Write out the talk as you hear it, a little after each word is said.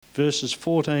verses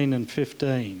 14 and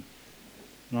 15.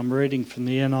 And I'm reading from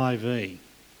the NIV.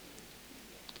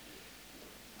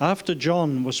 After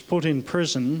John was put in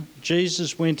prison,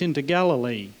 Jesus went into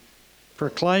Galilee,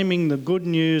 proclaiming the good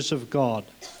news of God.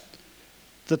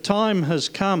 The time has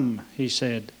come, he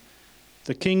said.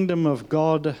 The kingdom of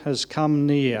God has come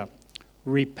near.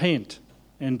 Repent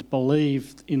and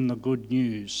believe in the good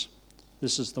news.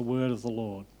 This is the word of the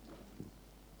Lord.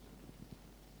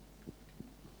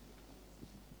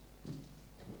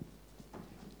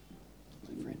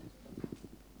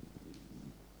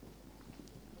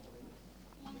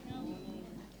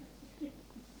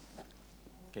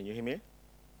 Can you hear me?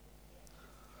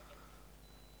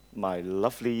 My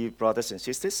lovely brothers and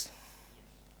sisters,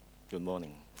 good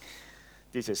morning.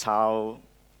 This is how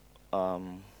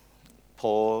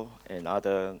Paul and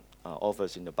other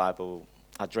authors in the Bible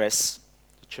address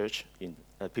the church,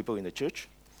 people in the church.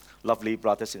 Lovely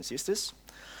brothers and sisters,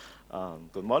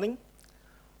 good morning.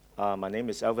 My name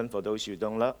is Alvin, for those who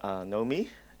don't know me,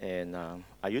 and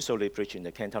I usually preach in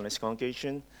the Cantonese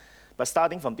congregation. But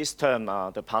starting from this term,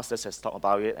 the pastors has talked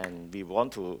about it, and we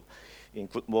want to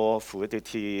include more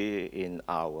fluidity in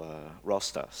our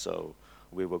roster. So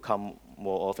we will come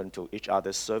more often to each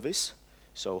other's service.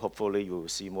 So hopefully you will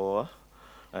see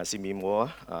me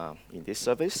more in this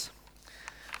service.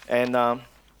 And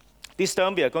this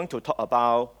term we are going to talk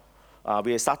about,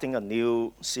 we are starting a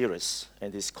new series,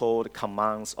 and it's called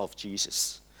Commands of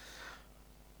Jesus.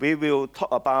 We will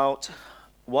talk about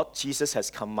what Jesus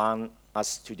has commanded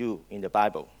us to do in the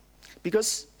Bible.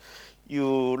 Because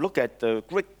you look at the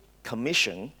Great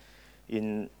Commission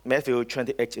in Matthew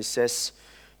 28, it says,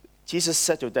 Jesus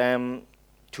said to them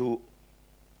to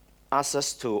ask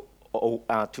us to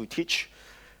teach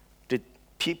the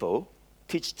people,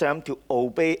 teach them to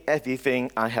obey everything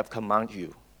I have commanded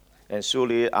you. And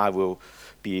surely I will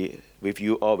be with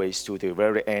you always to the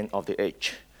very end of the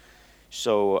age.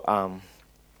 So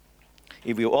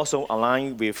it will also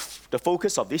align with the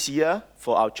focus of this year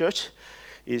for our church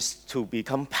is to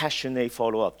become passionate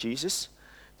follower of Jesus.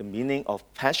 The meaning of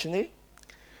passionate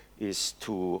is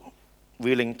to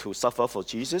willing to suffer for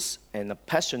Jesus, and a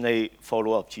passionate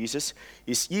follower of Jesus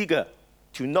is eager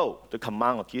to know the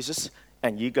command of Jesus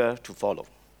and eager to follow.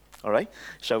 All right?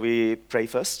 Shall we pray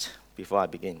first before I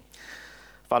begin?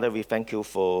 Father, we thank you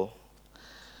for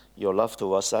your love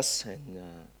towards us, and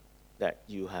that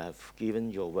you have given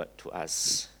your word to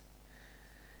us.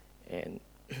 And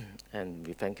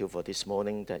we thank you for this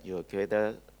morning that you have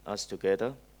gathered us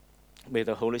together. May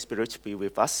the Holy Spirit be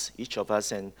with us, each of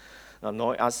us, and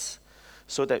anoint us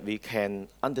so that we can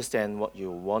understand what you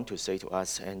want to say to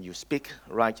us, and you speak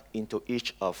right into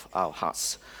each of our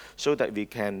hearts so that we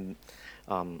can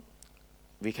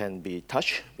be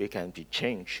touched, we can be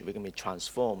changed, we can be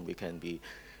transformed, we can be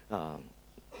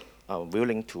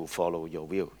willing to follow your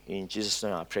will. In Jesus'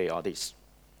 name I pray all this.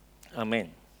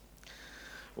 Amen.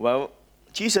 Well,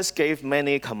 Jesus gave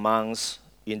many commands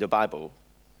in the Bible.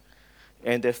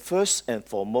 And the first and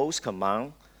foremost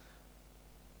command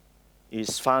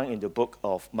is found in the book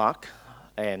of Mark.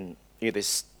 And it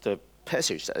is the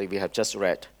passage that we have just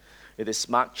read. It is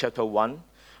Mark chapter 1,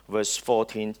 verse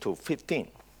 14 to 15.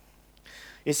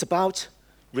 It's about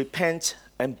repent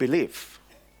and believe.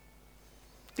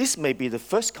 This may be the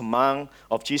first command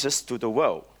of Jesus to the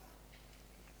world.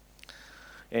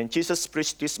 And Jesus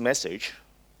preached this message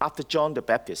after John the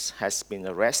Baptist has been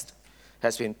arrested,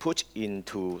 has been put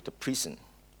into the prison.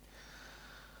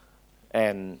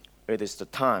 And it is the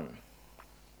time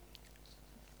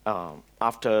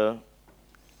after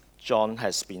John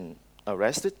has been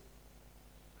arrested,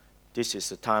 this is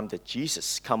the time that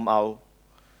Jesus come out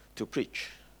to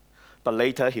preach. But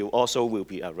later he also will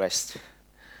be arrested.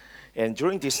 And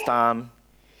during this time,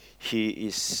 he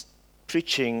is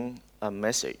preaching a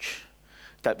message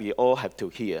that we all have to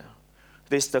hear.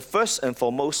 This is the first and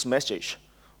foremost message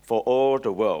for all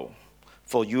the world,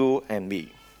 for you and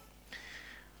me.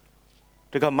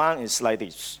 The command is like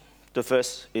this. The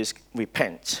first is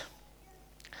repent.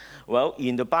 Well,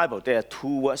 in the Bible, there are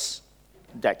two words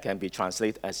that can be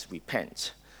translated as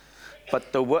repent.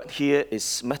 But the word here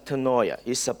is metanoia.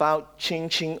 It's about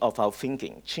changing of our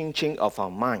thinking, changing of our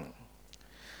mind.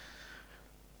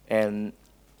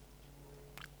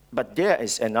 But there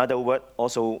is another word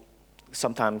also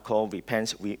sometimes called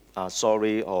repent,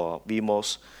 sorry, or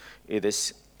remorse. It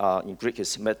is, in Greek,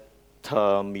 is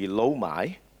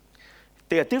metamilomai.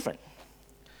 They are different.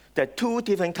 There are two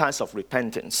different kinds of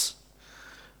repentance.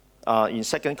 In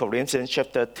 2 Corinthians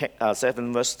chapter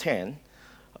 7, verse 10,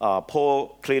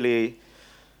 Paul clearly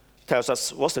tells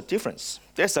us what's the difference.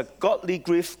 There's a godly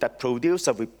grief that produces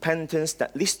a repentance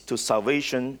that leads to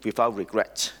salvation without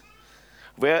regret.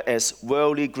 whereas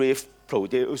worldly grief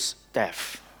produces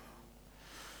death.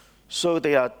 So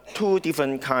there are two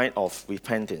different kinds of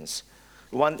repentance.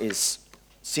 One is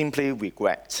simply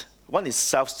regret. One is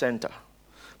self-centered,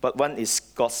 but one is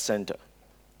God-centered.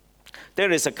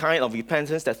 There is a kind of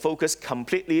repentance that focuses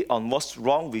completely on what's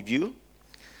wrong with you,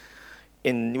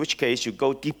 in which case you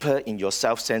go deeper in your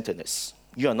self-centeredness.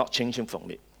 You are not changing from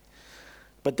it.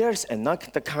 But there's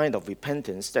another kind of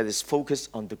repentance that is focused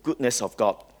on the goodness of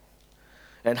God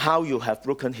and how you have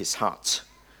broken his heart.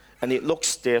 And it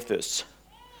looks there first.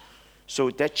 So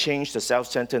that changed the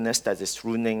self-centeredness that is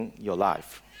ruining your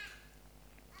life.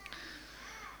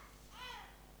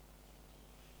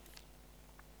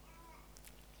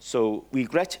 So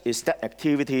regret is that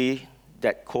activity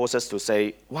that causes us to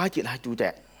say, why did I do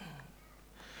that?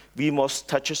 Remorse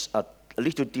touches a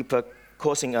little deeper,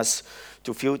 causing us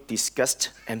to feel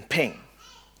disgust and pain,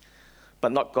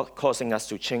 but not causing us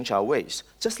to change our ways.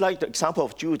 Just like the example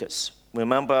of Judas.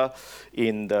 Remember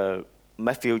in the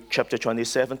Matthew chapter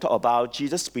 27, talk about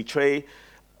Jesus betrayed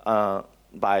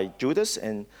by Judas,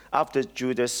 and after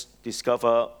Judas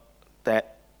discovered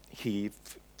that he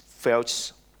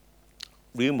felt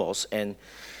remorse, and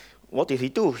what did he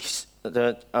do?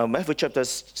 Matthew chapter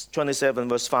 27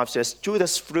 verse 5 says,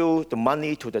 Judas threw the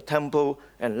money to the temple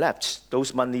and left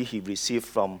those money he received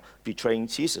from betraying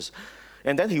Jesus.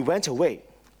 And then he went away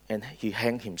and he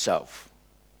hanged himself.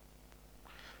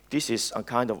 This is a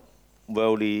kind of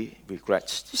worldly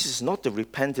regret. This is not the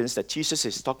repentance that Jesus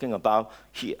is talking about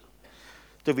here.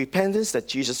 The repentance that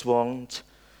Jesus wants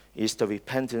is the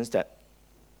repentance that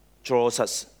draws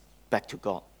us back to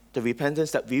God. The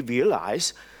repentance that we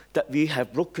realize that we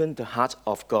have broken the heart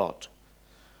of God.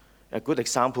 A good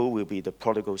example will be the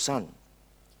prodigal son.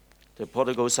 The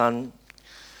prodigal son,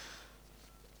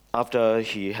 after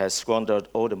he has squandered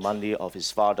all the money of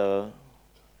his father,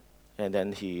 and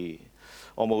then he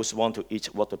almost want to eat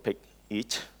what the pig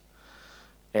eat,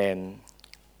 and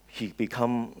he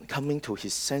coming to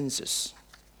his senses,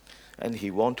 and he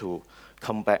want to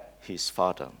come back his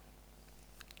father.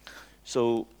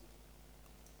 So,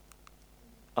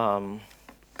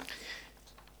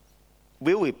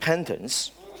 real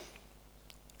repentance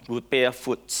would bear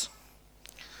fruits.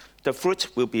 The fruit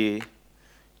will be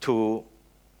to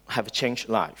have a changed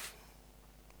life.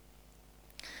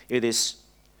 It is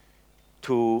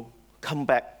to come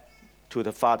back to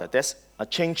the Father. That's a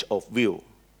change of will.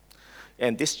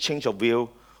 And this change of will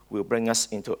bring us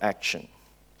into action.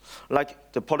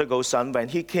 Like the prodigal son, when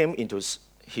he came into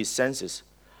his senses,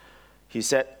 he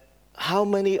said, how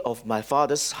many of my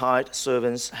father's hired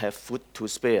servants have food to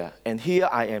spare? And here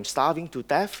I am starving to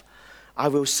death. I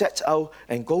will set out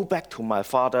and go back to my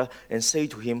father and say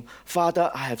to him,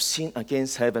 Father, I have sinned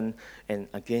against heaven and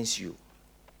against you.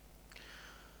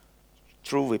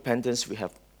 Through repentance, we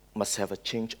must have a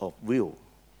change of will.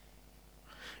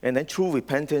 And then true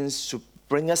repentance should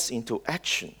bring us into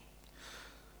action.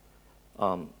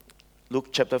 Luke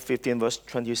chapter 15, verse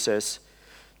 20 says,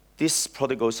 this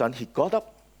prodigal son, he got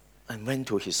up and went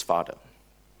to his father.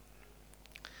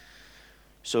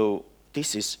 So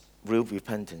this is real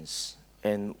repentance.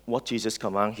 And what Jesus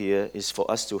commands here is for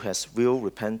us to have real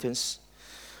repentance,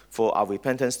 for our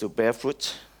repentance to bear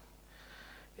fruit.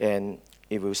 And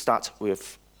it will start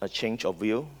with a change of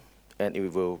will, and it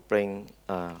will bring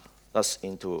us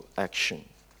into action.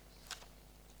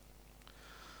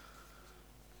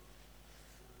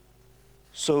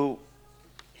 So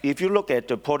if you look at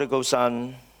the prodigal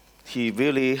son, he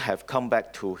really have come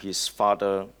back to his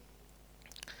father,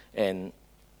 and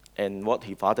what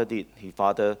his father did, his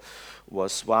father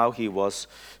was, while he was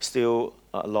still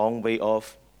a long way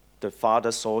off, the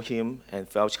father saw him and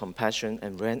felt compassion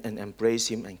and ran and embraced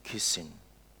him and kissed him.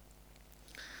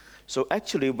 So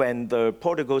actually when the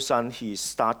prodigal son, he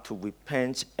started to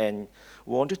repent and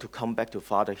wanted to come back to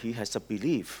father, he has a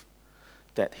belief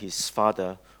that his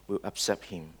father will accept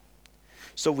him.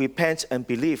 So repent and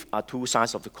belief are two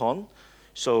sides of the coin.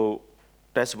 So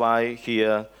that's why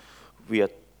here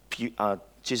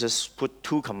Jesus put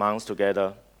two commands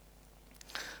together,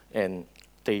 and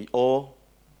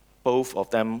both of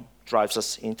them drives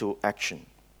us into action.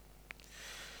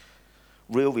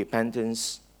 Real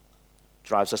repentance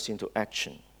drives us into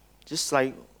action. Just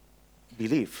like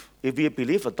belief. If we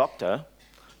believe a doctor,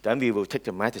 then we will take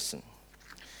the medicine.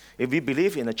 If we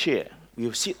believe in a chair, we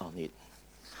will sit on it.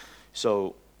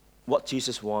 So what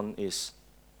Jesus wants is,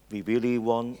 we really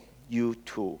want you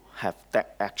to have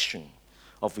that action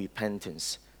of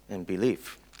repentance and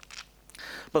belief.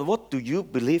 But what do you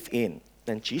believe in?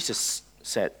 Then Jesus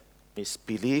said, is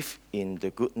believe in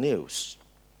the good news.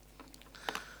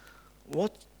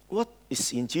 what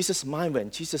is in Jesus' mind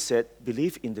when Jesus said,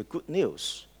 believe in the good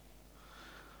news?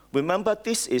 Remember,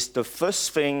 this is the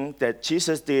first thing that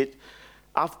Jesus did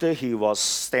after he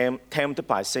was tempted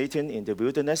by Satan in the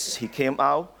wilderness. He came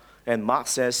out, and Mark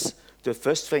says the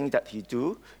first thing that he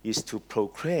do is to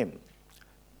proclaim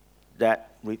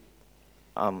that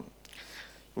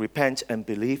repent and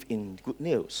believe in good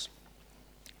news.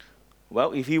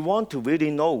 Well, if you want to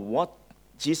really know what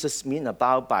Jesus mean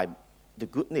about by the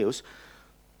good news,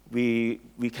 we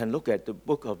can look at the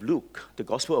book of Luke, the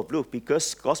Gospel of Luke,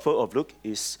 because Gospel of Luke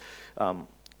is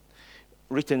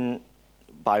written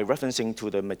by referencing to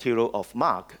the material of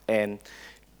Mark. And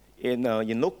in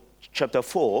Luke chapter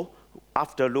 4,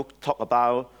 after Luke talked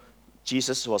about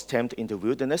Jesus was tempted in the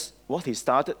wilderness, what he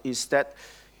started is that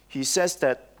he says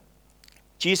that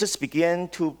Jesus began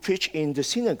to preach in the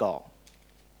synagogue.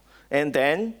 And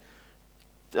then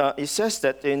it says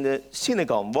that in the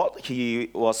synagogue, what he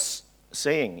was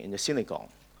saying in the synagogue,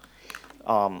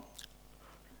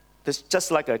 this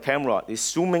just like a camera is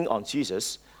zooming on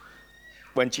Jesus.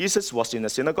 When Jesus was in the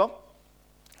synagogue,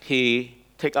 he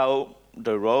take out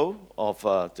the roll of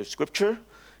the scripture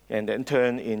and then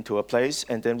turn into a place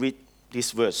and then read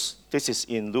this verse. This is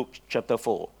in Luke chapter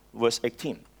 4, verse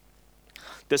 18.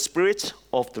 The Spirit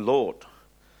of the Lord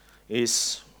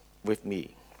is with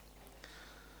me,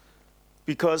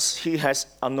 because he has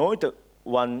anointed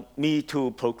me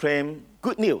to proclaim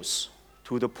good news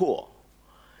to the poor.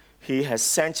 He has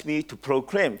sent me to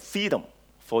proclaim freedom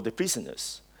for the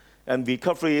prisoners and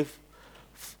recovery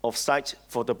of sight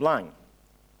for the blind,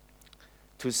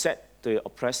 to set the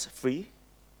oppressed free,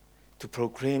 to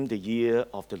proclaim the year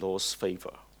of the Lord's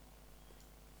favor.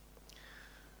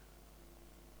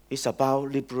 It's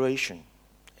about liberation.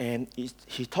 And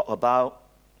he talked about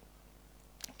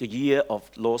the year of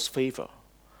Lord's favor.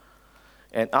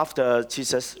 And after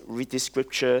Jesus read this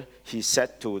scripture, he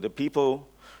said to the people,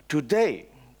 today,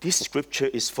 this scripture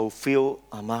is fulfilled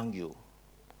among you.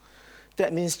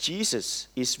 That means Jesus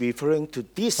is referring to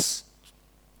this.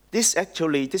 This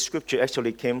scripture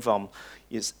actually came from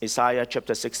Isaiah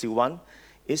chapter 61.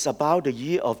 It's about the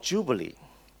year of Jubilee.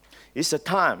 It's a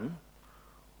time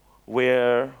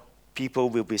where people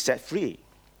will be set free.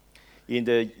 In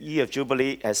the year of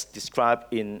Jubilee, as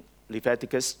described in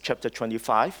Leviticus chapter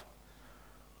 25,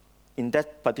 in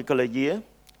that particular year,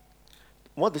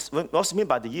 what's meant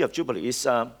by the year of Jubilee is,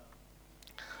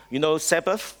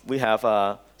 Sabbath, we have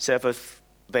a Sabbath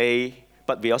day,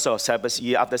 but we also have Sabbath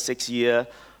year. After 6 years,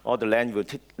 all the land will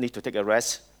need to take a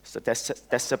rest. So that's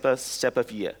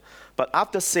Sabbath year. But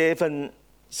after 7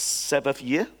 Sabbath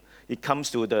year, it comes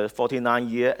to the 49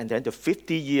 year, and then the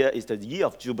 50 year is the year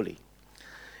of Jubilee.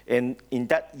 And in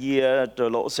that year, the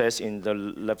Lord says in the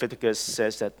Leviticus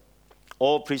says that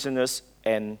all prisoners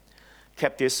and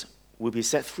captives will be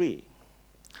set free.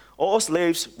 All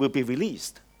slaves will be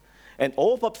released. And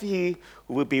all property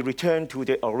will be returned to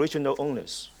their original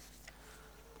owners.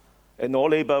 And all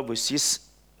labor will cease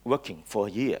working for a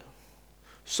year.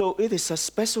 So it is a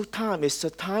special time. It's a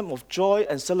time of joy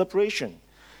and celebration.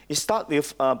 It starts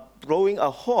with blowing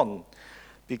a horn,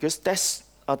 because that's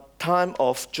a time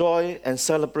of joy and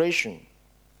celebration.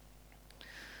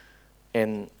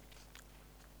 And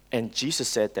Jesus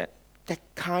said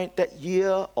that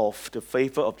year of the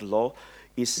favor of the Lord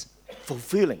is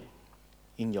fulfilling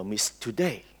in your midst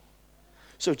today.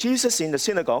 So Jesus in the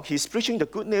synagogue, he's preaching the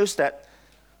good news that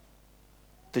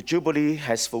the Jubilee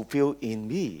has fulfilled in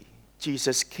me.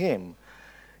 Jesus came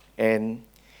and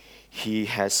he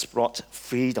has brought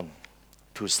freedom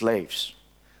to slaves.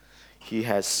 He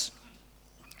has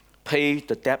paid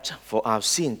the debt for our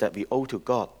sin that we owe to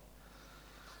God.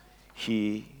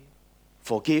 He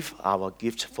forgive our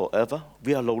gift forever.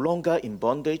 We are no longer in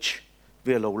bondage.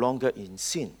 We are no longer in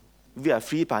sin. We are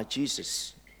free by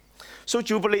Jesus. So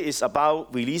Jubilee is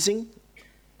about releasing,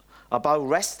 about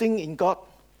resting in God,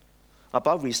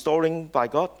 about restoring by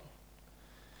God.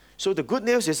 So the good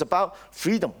news is about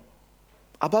freedom,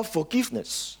 about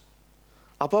forgiveness,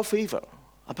 about favor,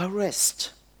 about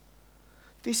rest.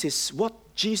 This is what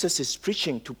Jesus is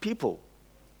preaching to people.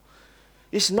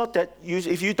 It's not that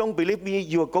if you don't believe me,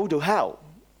 you will go to hell.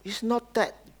 It's not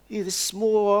that. It is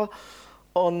more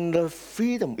on the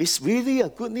freedom. It's really a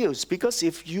good news, because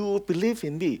if you believe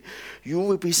in me, you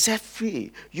will be set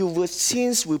free. Your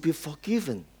sins will be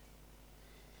forgiven.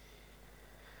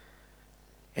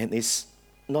 And it's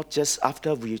not just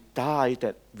after we die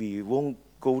that we won't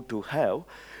go to hell.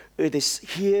 It is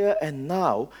here and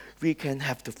now we can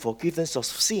have the forgiveness of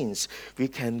sins. We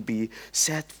can be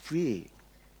set free.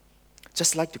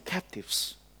 Just like the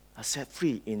captives are set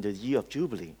free in the year of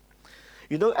Jubilee.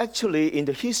 Actually, in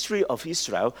the history of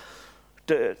Israel,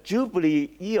 the Jubilee,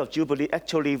 year of Jubilee,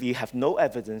 actually we have no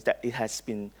evidence that it has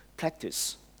been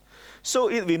practiced. So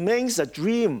it remains a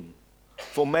dream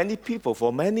for many people,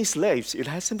 for many slaves. It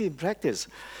hasn't been practiced.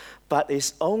 But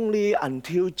it's only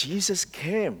until Jesus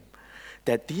came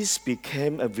that this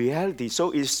became a reality.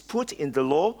 So it's put in the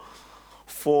law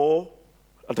for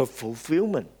the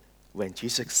fulfillment when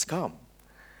Jesus comes.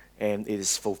 And it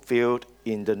is fulfilled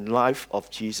in the life of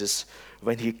Jesus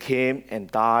when he came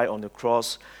and died on the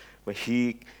cross, when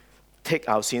he take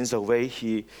our sins away,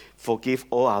 he forgive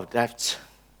all our debts.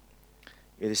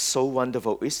 It is so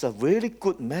wonderful. It's a really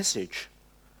good message.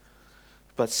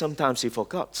 But sometimes we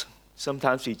forgot.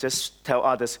 Sometimes we just tell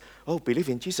others, oh, believe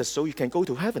in Jesus so you can go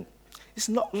to heaven. It's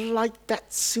not like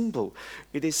that simple.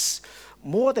 It is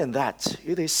more than that.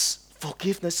 It is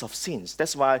forgiveness of sins.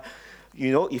 That's why,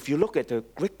 if you look at the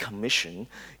Great Commission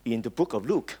in the book of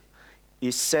Luke,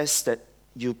 it says that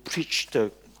you preach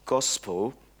the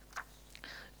gospel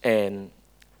and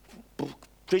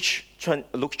preach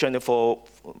Luke 24,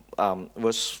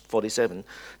 verse 47.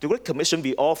 The Great Commission,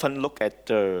 we often look at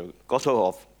the Gospel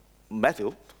of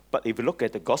Matthew, but if you look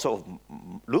at the Gospel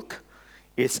of Luke,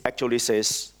 it actually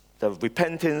says the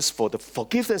repentance for the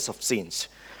forgiveness of sins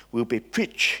will be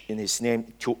preached in his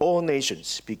name to all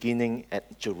nations, beginning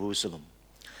at Jerusalem.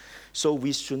 So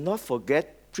we should not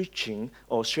forget preaching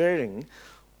or sharing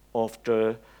of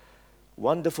the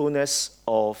wonderfulness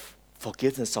of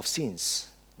forgiveness of sins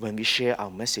when we share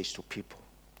our message to people.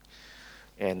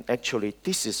 And actually,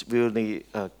 this is really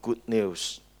good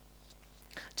news.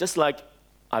 Just like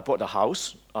I bought a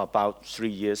house about 3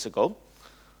 years ago,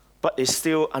 but it's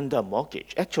still under a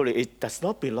mortgage. Actually, it does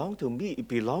not belong to me. It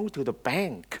belongs to the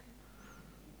bank,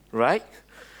 right?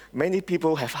 Many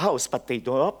people have house, but they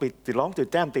do not belong to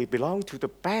them. They belong to the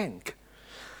bank.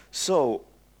 So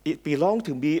it belongs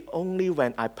to me only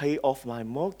when I pay off my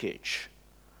mortgage.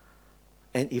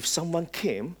 And if someone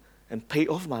came and paid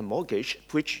off my mortgage,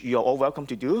 which you're all welcome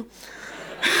to do,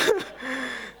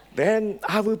 then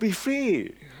I will be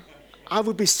free. I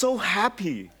will be so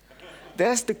happy.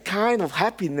 That's the kind of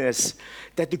happiness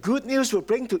that the good news will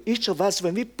bring to each of us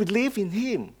when we believe in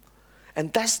him.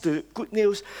 And that's the good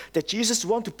news that Jesus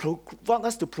want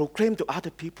us to proclaim to other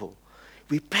people.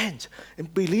 Repent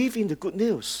and believe in the good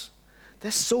news.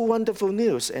 That's so wonderful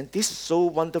news, and this so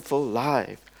wonderful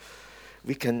life.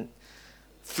 We can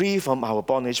free from our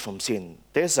bondage from sin.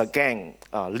 There's a gang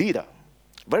leader,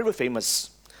 very famous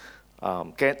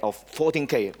gang of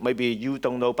 14K. Maybe you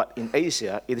don't know, but in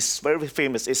Asia, it is very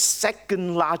famous. It's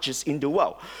second largest in the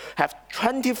world. Have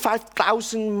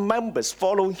 25,000 members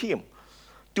following him,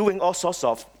 doing all sorts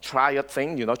of triad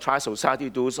things, triad society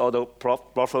does all the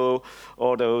brothel,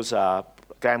 all those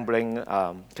gambling,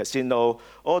 casino,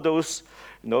 all those,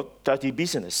 dirty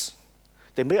business.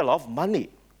 They made a lot of money,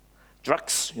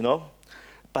 drugs,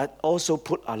 but also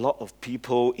put a lot of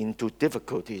people into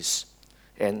difficulties.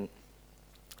 And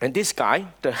this guy,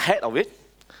 the head of it,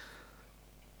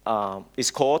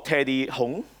 is called Teddy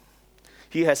Hong.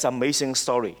 He has an amazing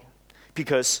story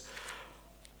because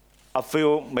a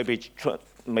few,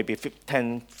 maybe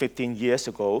 10, 15 years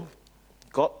ago,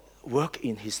 God worked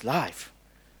in his life.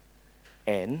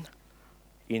 And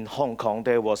in Hong Kong,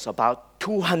 there was about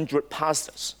 200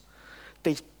 pastors.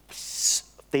 They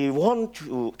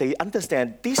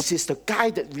understand this is the guy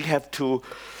that we have to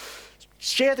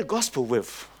share the gospel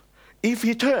with. If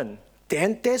he turns,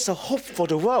 then there's a hope for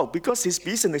the world because his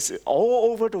business is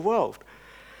all over the world.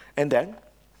 And then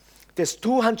there's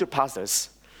 200 pastors.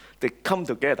 They come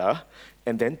together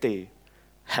and then they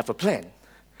have a plan.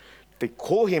 They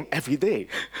call him every day.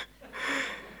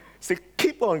 They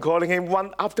keep on calling him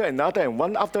one after another and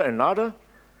one after another.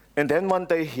 And then one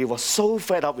day he was so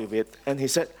fed up with it and he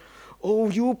said, oh,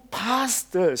 you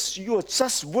pastors, you are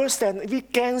just worse than we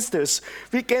gangsters.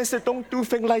 We gangsters don't do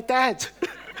things like that.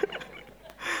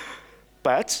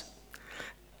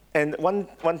 And one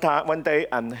day,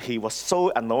 he was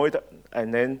so annoyed,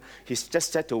 and then he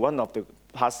just said to one of the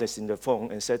pastors in the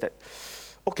phone and said that,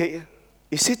 okay,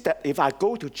 is it that if I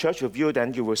go to church with you,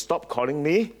 then you will stop calling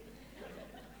me?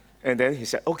 And then he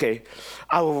said, okay,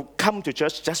 I will come to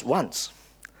church just once.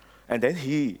 And then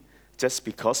he, just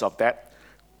because of that,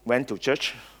 went to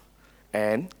church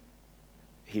and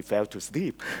he fell to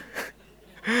sleep.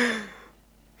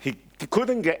 He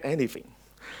couldn't get anything,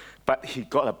 but he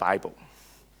got a Bible.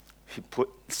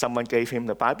 Someone gave him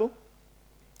the Bible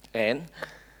and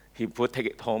he would take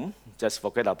it home, just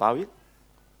forget about it.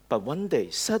 But one day,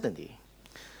 suddenly,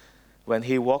 when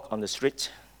he walked on the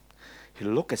street, he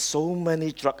looked at so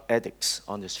many drug addicts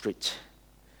on the street.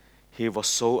 He was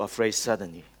so afraid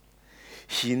suddenly.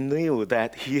 He knew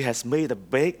that he has made a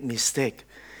big mistake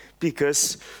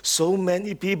because so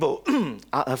many people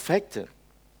are affected.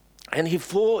 And he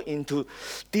fall into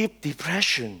deep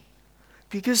depression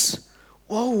because,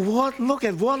 look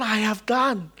at what I have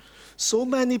done. So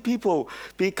many people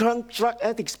become drug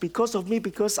addicts because of me,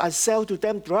 because I sell to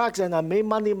them drugs and I make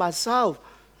money myself.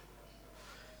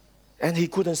 And he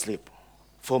couldn't sleep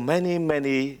for many,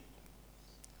 many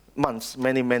months,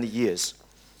 many, many years.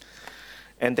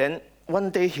 And then one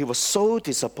day he was so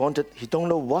disappointed, he don't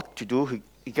know what to do.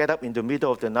 He get up in the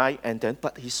middle of the night,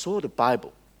 but he saw the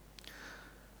Bible.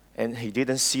 And he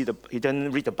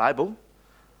didn't read the Bible,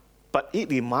 but it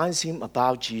reminds him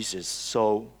about Jesus.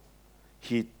 So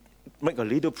he make a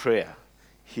little prayer.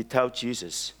 He tells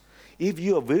Jesus, if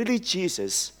you are really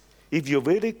Jesus, if you're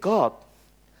really God,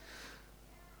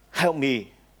 help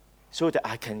me so that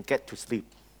I can get to sleep.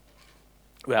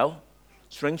 Well,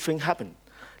 strange thing happened.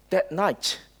 That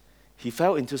night, he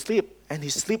fell into sleep, and he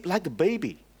slept like a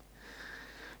baby.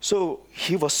 So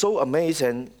he was so amazed,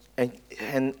 and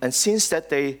since that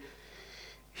day,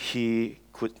 he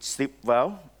could sleep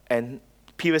well. And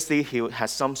previously, he had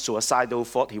some suicidal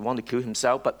thought. He wanted to kill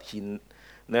himself, but he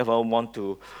never want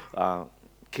to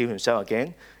kill himself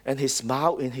again. And he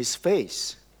smiled in his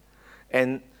face.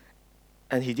 And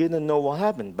he didn't know what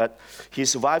happened. But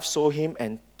his wife saw him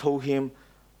and told him,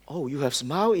 "Oh, you have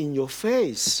smile in your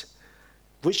face,"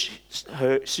 which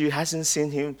she hasn't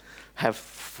seen him have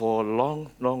for a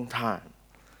long, long time.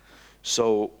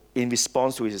 So in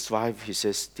response to his wife, he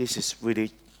says,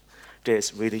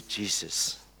 there's really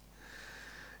Jesus.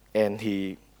 And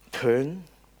he turned,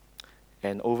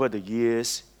 and over the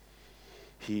years,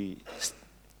 he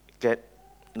get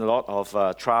a lot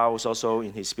of trials also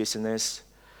in his business.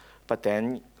 But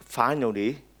then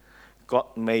finally, God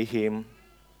made him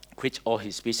quit all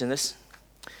his business.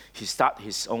 He started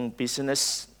his own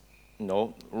business,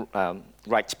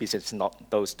 right business, not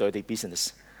those dirty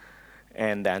business.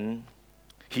 And then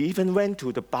he even went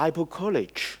to the Bible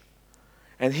college.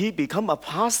 And he became a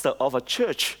pastor of a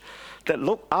church that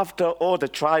looked after all the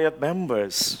triad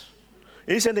members.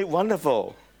 Isn't it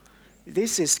wonderful?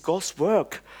 This is God's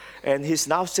work. And he's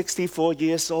now 64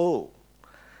 years old.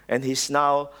 And he's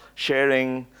now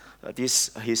sharing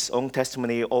his own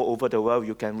testimony all over the world.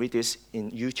 You can read this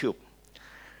in YouTube.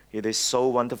 It is so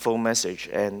wonderful message,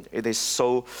 and it is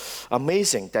so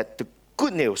amazing that the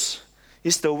good news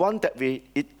is the one that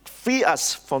it free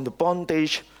us from the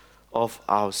bondage of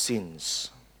our sins.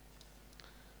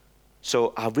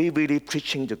 So are we really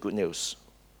preaching the good news?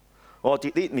 Or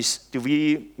do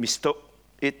we mistake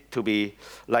it to be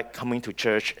like coming to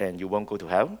church and you won't go to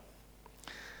hell?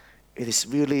 It is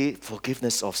really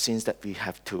forgiveness of sins that we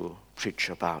have to preach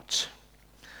about.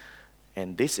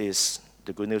 And this is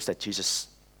the good news that Jesus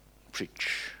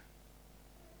preached.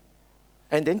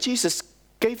 And then Jesus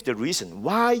gave the reason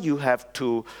why you have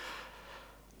to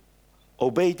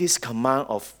obey this command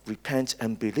of repent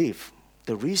and believe.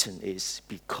 The reason is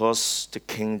because the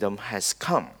kingdom has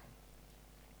come.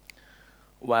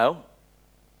 Well,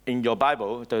 in your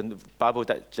Bible, the Bible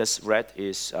that just read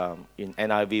is in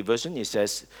NIV version. It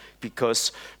says,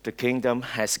 because the kingdom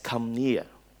has come near.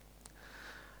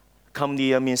 Come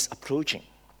near means approaching.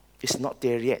 It's not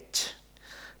there yet.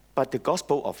 But the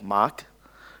Gospel of Mark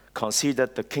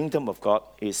considered the kingdom of God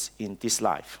is in this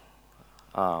life.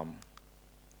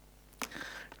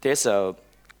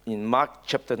 In Mark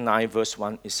chapter 9, verse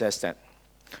 1, it says that,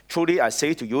 truly I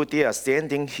say to you, they are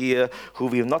standing here who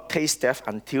will not taste death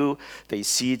until they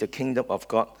see the kingdom of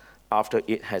God after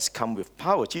it has come with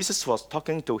power. Jesus was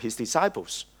talking to his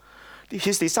disciples.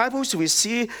 His disciples will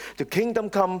see the kingdom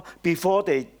come before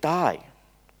they die.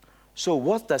 So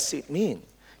what does it mean?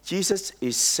 Jesus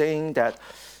is saying that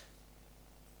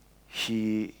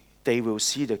they will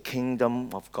see the kingdom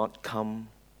of God come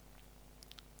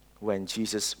when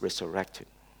Jesus resurrected.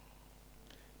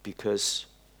 Because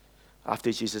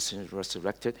after Jesus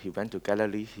resurrected, he went to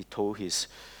Galilee. He told his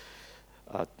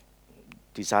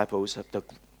disciples of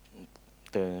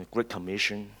the Great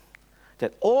Commission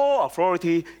that all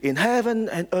authority in heaven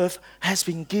and earth has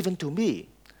been given to me.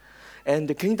 And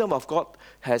the kingdom of God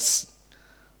has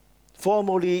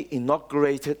formally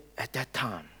inaugurated at that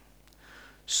time.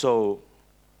 So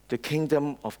the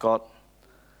kingdom of God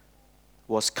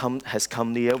has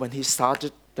come near when he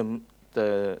started the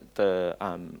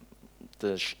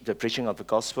preaching of the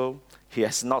gospel. He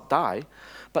has not died,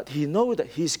 but he knows that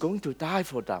he's going to die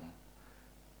for them.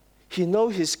 He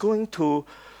knows he's going to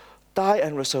die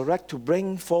and resurrect to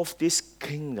bring forth this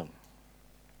kingdom.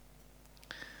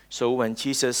 So when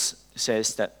Jesus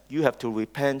says that you have to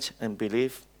repent and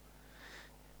believe,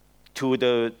 to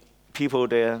the people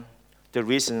there, the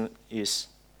reason is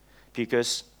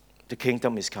because the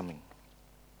kingdom is coming.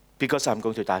 because I'm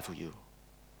going to die for you.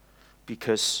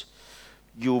 Because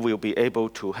you will be able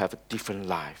to have a different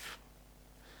life.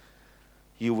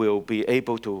 You will be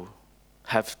able to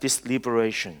have this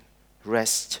liberation,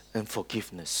 rest, and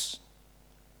forgiveness.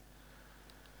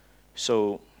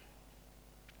 So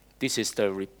this is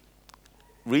the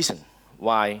reason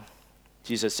why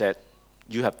Jesus said,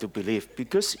 you have to believe,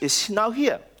 because it's now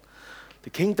here. The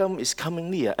kingdom is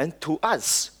coming near, and to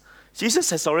us, Jesus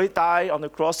has already died on the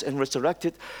cross and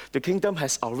resurrected. The kingdom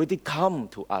has already come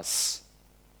to us.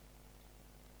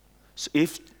 So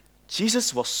if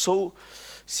Jesus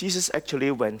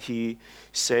actually, when he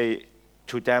say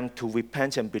to them to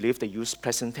repent and believe, they use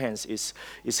present tense, is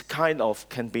kind of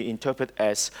can be interpreted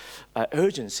as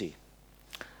urgency.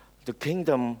 The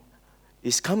kingdom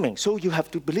is coming, so you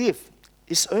have to believe.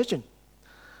 It's urgent.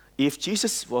 If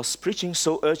Jesus was preaching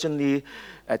so urgently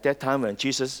at that time when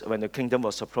the kingdom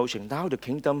was approaching, now the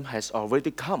kingdom has already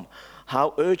come.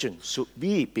 How urgent should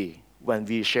we be when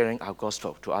we're sharing our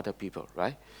gospel to other people,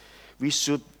 right? We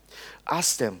should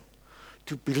ask them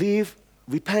to believe,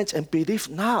 repent, and believe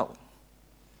now.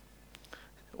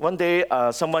 One day,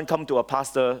 someone come to a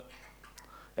pastor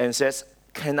and says,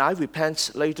 can I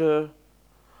repent later?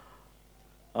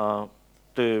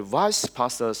 The vice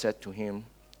pastor said to him,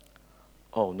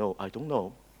 oh no, I don't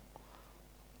know.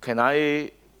 Can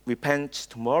I repent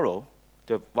tomorrow?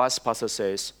 The vice pastor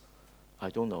says, I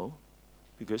don't know,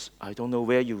 because I don't know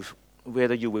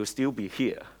whether you will still be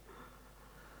here.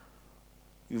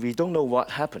 We don't know what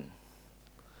happened.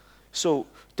 So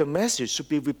the message should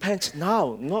be repent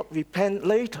now, not repent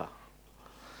later.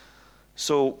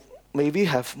 So may we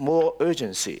have more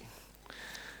urgency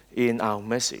in our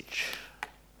message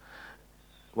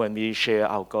when we share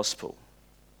our gospel.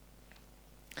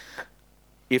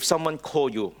 If someone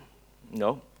call you,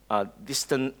 a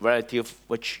distant relative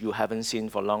which you haven't seen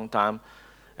for a long time,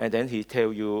 and then he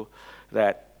tell you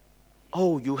that,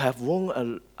 oh, you have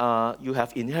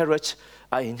inherited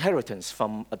an inheritance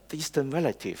from a distant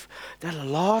relative. That's a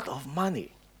lot of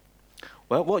money.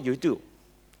 Well, what you do?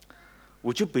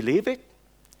 Would you believe it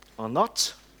or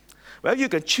not? Well, you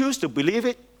can choose to believe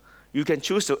it. You can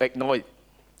choose to ignore it,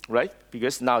 right?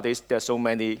 Because nowadays there are so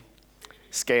many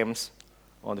scams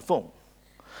on the phone.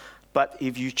 But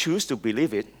if you choose to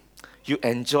believe it, you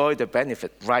enjoy the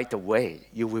benefit right away.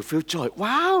 You will feel joy.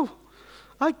 Wow,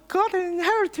 I got an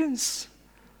inheritance.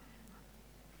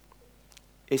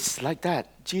 It's like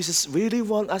that. Jesus really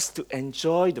wants us to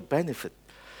enjoy the benefit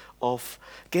of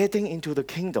getting into the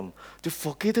kingdom, to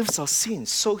forgive us our sins.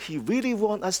 So he really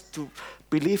wants us to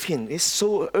believe him. It's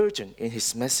so urgent in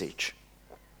his message.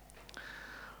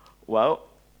 Well,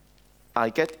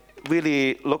 I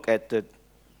really look at the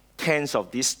tense of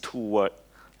these two words,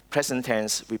 present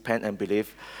tense, repent and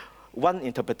believe. One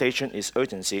interpretation is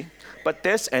urgency, but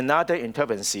there's another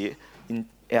interpretation.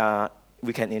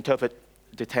 We can interpret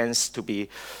the tense to be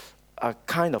a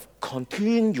kind of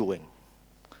continuing.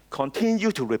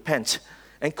 Continue to repent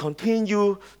and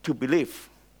continue to believe.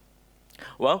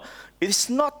 Well, it's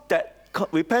not that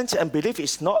repent and believe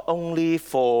is not only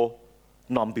for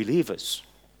non-believers.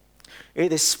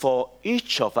 It is for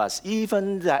each of us,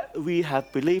 even that we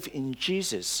have believed in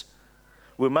Jesus.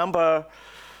 Remember,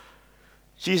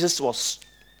 Jesus was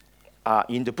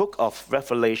in the book of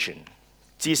Revelation.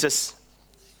 Jesus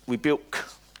rebuked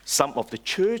some of the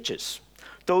churches,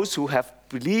 those who have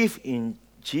believed in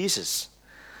Jesus.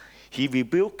 He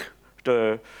rebuked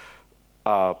the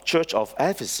church of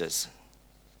Ephesus.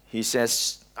 He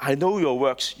says, I know your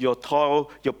works, your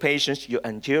toil, your patience, your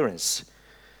endurance.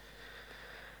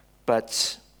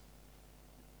 But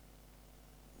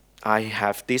I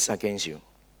have this against you,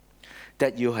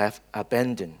 that you have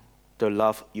abandoned the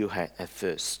love you had at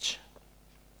first.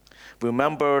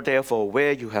 Remember, therefore,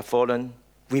 where you have fallen,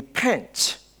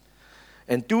 repent,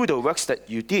 and do the works that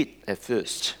you did at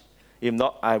first. If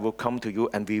not, I will come to you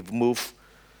and remove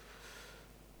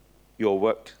your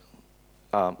work,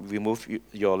 remove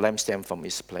your lampstand from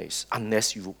its place,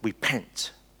 unless you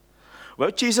repent. Well,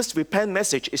 Jesus' repent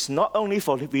message is not only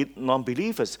for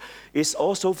non-believers, it's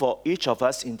also for each of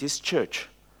us in this church,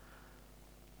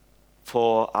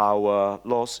 for our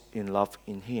loss in love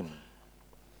in him.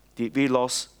 Did we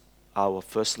lose our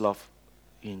first love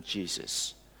in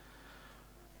Jesus?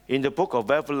 In the book of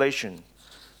Revelation,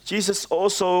 Jesus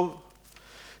also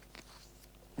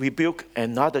rebuked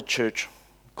another church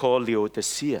called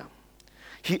Laodicea.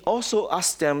 He also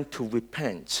asked them to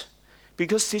repent,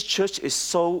 because this church is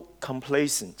so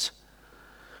complacent.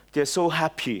 They're so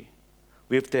happy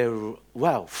with their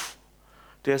wealth.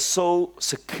 They're so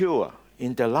secure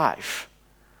in their life.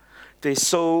 They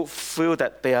so feel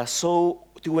that they are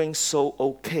doing so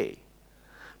okay.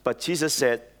 But Jesus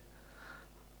said,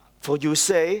 For you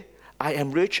say, I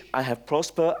am rich, I have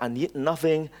prospered, I need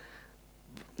nothing,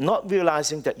 not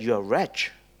realizing that you are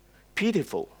wretched,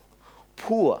 pitiful,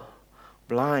 poor,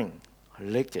 blind,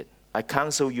 naked. I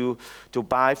counsel you to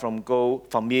buy from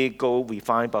me gold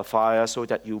refined by fire, so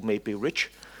that you may be rich,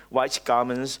 white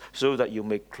garments, so that you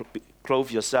may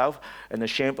clothe yourself, and the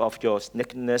shame of your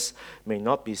nakedness may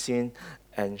not be seen,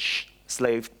 and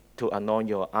slave to anoint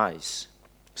your eyes,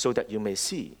 so that you may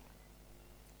see.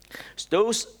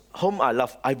 Those whom I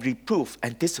love, I reprove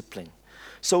and discipline.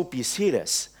 So be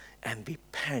serious and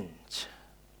repent.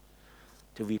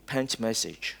 The repent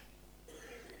message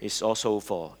is also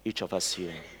for each of us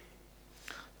here.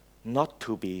 Not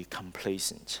to be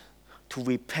complacent, to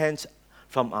repent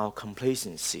from our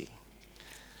complacency.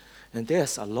 And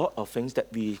there's a lot of things that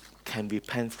we can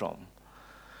repent from,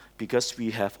 because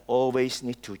we have always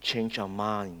need to change our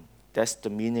mind. That's the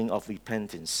meaning of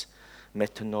repentance,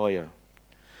 metanoia.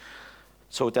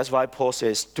 So that's why Paul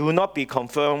says, do not be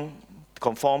conformed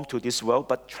to this world,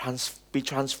 but be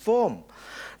transformed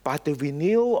by the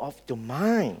renewal of the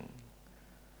mind.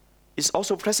 It's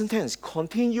also present tense.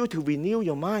 Continue to renew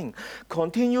your mind.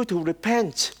 Continue to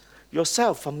repent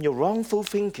yourself from your wrongful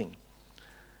thinking,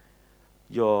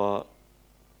 your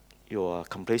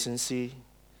complacency,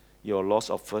 your loss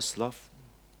of first love.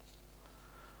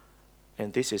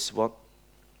 And this is what,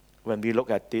 when we look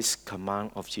at this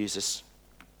command of Jesus,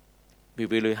 we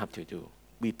really have to do.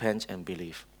 Repent and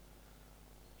believe.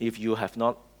 If you have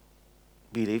not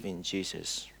believed in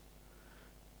Jesus,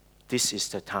 this is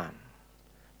the time,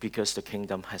 because the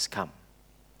kingdom has come.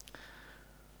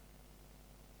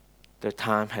 The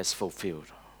time has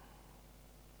fulfilled.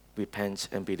 Repent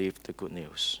and believe the good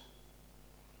news.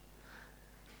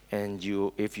 And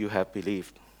if you have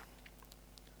believed,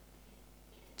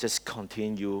 just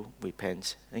continue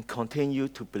repent and continue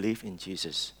to believe in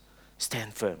Jesus.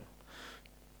 Stand firm.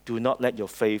 Do not let your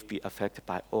faith be affected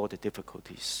by all the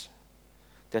difficulties.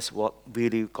 That's what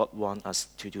really God wants us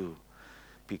to do,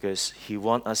 because He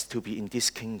wants us to be in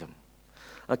this kingdom,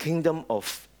 a kingdom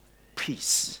of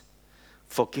peace,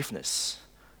 forgiveness,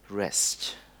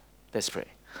 rest. Let's pray.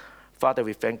 Father,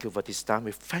 we thank you for this time.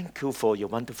 We thank you for your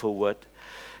wonderful word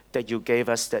that you gave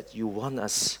us, that you want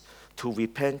us to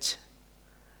repent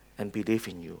and believe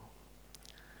in you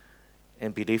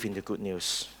and believe in the good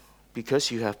news,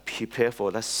 because you have prepared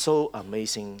for us so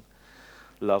amazing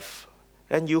love,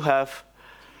 and you have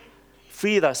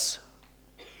freed us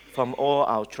from all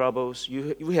our troubles.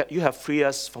 You have freed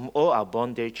us from all our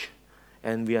bondage,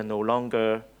 and we are no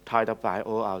longer tied up by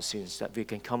all our sins, that we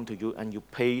can come to you and you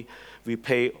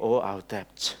repay all our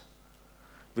debts.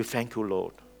 We thank you,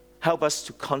 Lord. Help us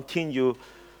to continue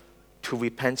to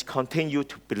repent, continue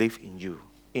to believe in you.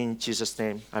 In Jesus'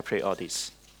 name, I pray all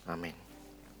this. Amen.